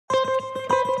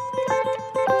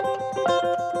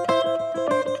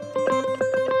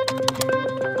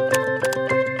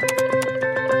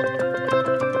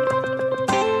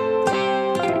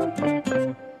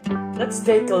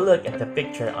Let's take a look at the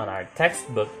picture on our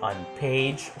textbook on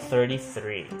page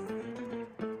 33.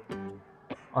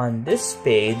 On this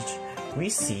page, we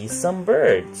see some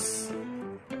birds.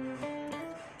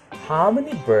 How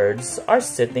many birds are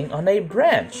sitting on a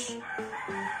branch?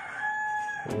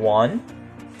 1,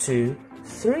 2,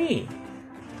 3.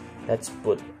 Let's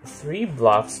put 3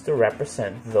 blocks to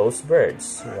represent those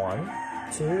birds. 1,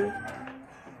 2,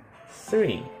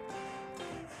 3.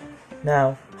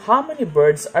 Now, how many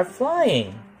birds are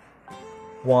flying?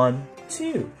 1,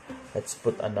 2. Let's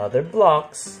put another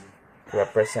blocks to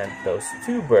represent those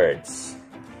 2 birds.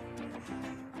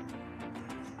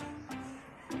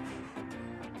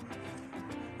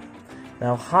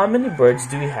 Now, how many birds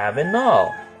do we have in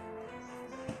all?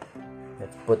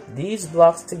 Let's put these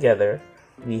blocks together.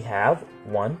 We have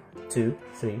 1, 2,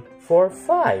 3, 4,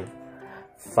 5.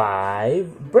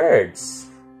 5 birds.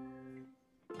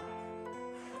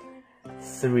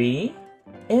 3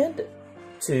 and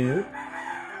 2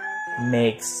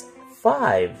 makes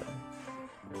 5.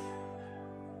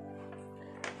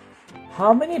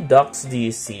 How many ducks do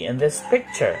you see in this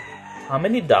picture? How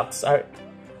many ducks are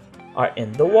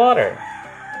in the water?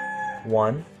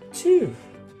 1, 2.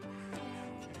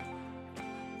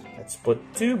 Let's put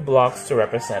 2 blocks to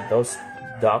represent those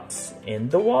ducks in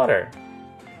the water.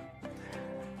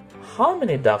 How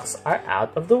many ducks are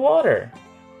out of the water?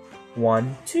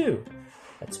 1, 2.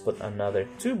 Let's put another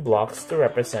 2 blocks to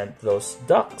represent those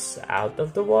ducks out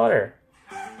of the water.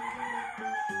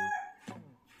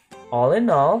 All in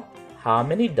all, how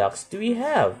many ducks do we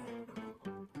have?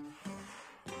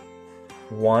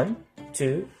 1,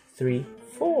 2, 3,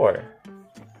 4.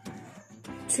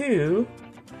 2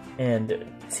 and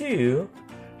 2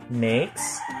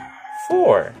 makes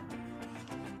 4.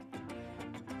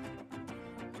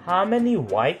 How many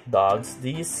white dogs do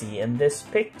you see in this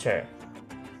picture?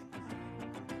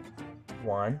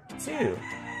 1, 2.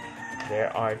 There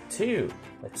are 2.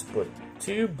 Let's put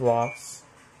 2 blocks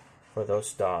for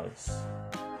those dogs.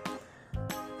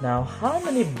 Now, how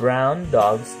many brown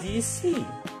dogs do you see?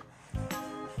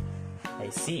 I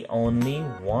see only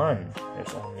 1.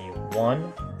 There's only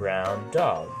 1 brown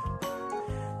dog.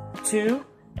 2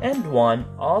 and 1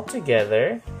 all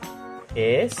together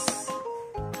is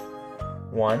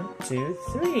 1, 2,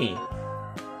 3.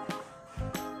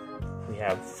 We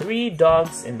have 3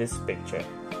 dogs in this picture.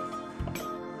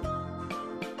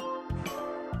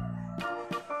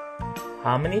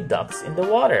 How many ducks in the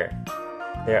water?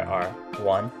 There are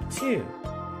 1, 2.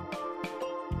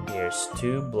 Here's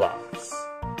 2 blocks.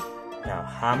 Now,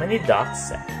 how many ducks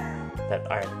that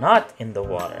are not in the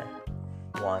water?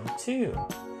 1, 2.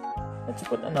 Let's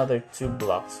put another 2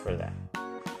 blocks for that.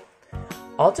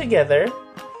 Altogether,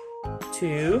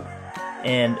 2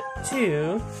 and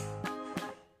 2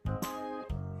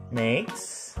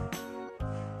 makes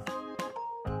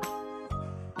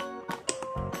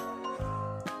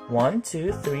 1,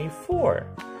 2, 3, 4.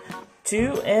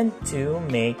 2 and 2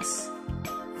 makes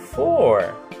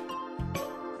 4.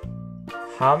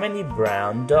 How many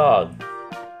brown dogs?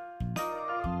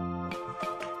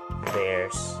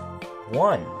 There's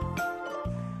 1.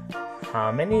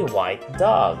 How many white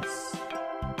dogs?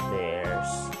 There's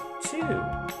 2.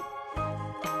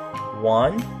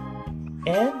 1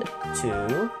 and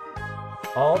 2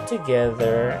 all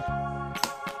together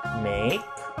make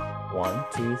 1,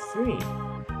 2, 3.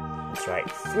 That's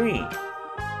right, 3.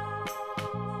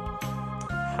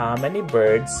 How many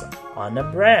birds on a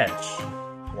branch?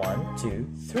 1, 2,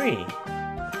 3. We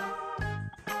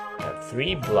have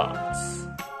 3 blocks.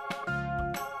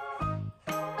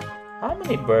 How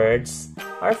many birds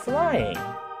are flying?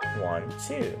 1,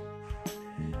 2.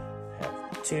 We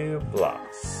have 2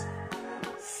 blocks.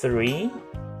 3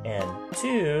 and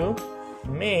 2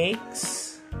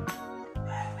 makes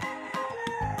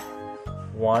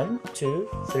 1, 2,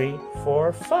 3,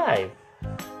 4, 5.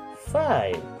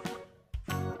 5.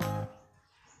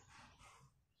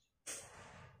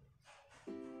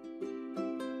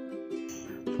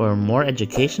 For more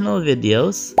educational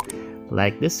videos,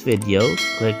 like this video,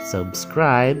 click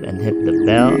subscribe and hit the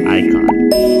bell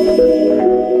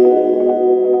icon.